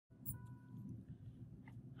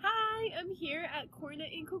am here at KORNA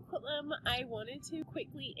in Coquitlam. I wanted to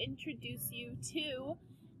quickly introduce you to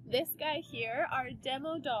this guy here, our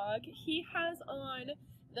demo dog. He has on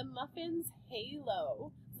the Muffin's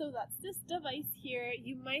halo. So that's this device here.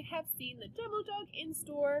 You might have seen the demo dog in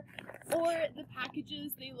store or the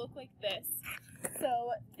packages. They look like this.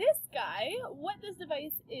 So this guy, what this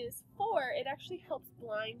device is for, it actually helps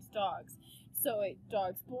blind dogs. So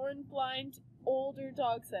dogs born blind, older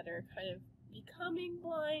dogs that are kind of becoming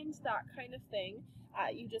blind, that kind of thing.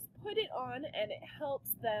 You just put it on and it helps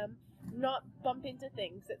them not bump into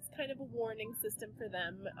things. It's kind of a warning system for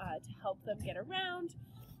them to help them get around.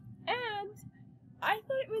 And I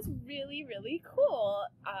thought it was really, really cool.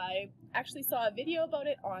 I actually saw a video about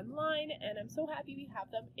it online and I'm so happy we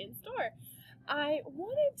have them in store. I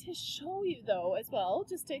wanted to show you though as well,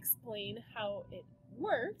 just to explain how it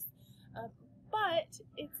works. But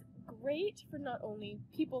it's great for not only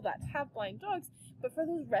people that have blind dogs, but for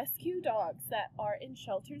those rescue dogs that are in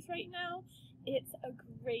shelters right now. It's a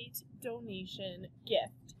great donation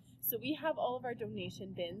gift. So we have all of our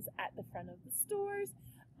donation bins at the front of the stores.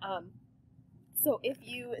 So if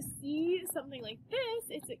you see something like this,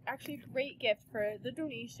 it's actually a great gift for the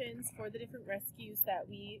donations for the different rescues that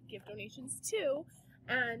we give donations to.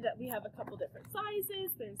 And we have a couple different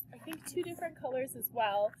sizes. There's, I think, 2 different colors as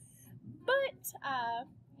well. But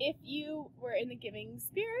if you were in the giving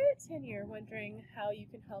spirit and you're wondering how you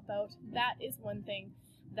can help out, that is one thing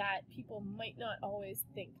that people might not always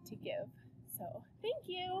think to give. So thank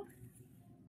you.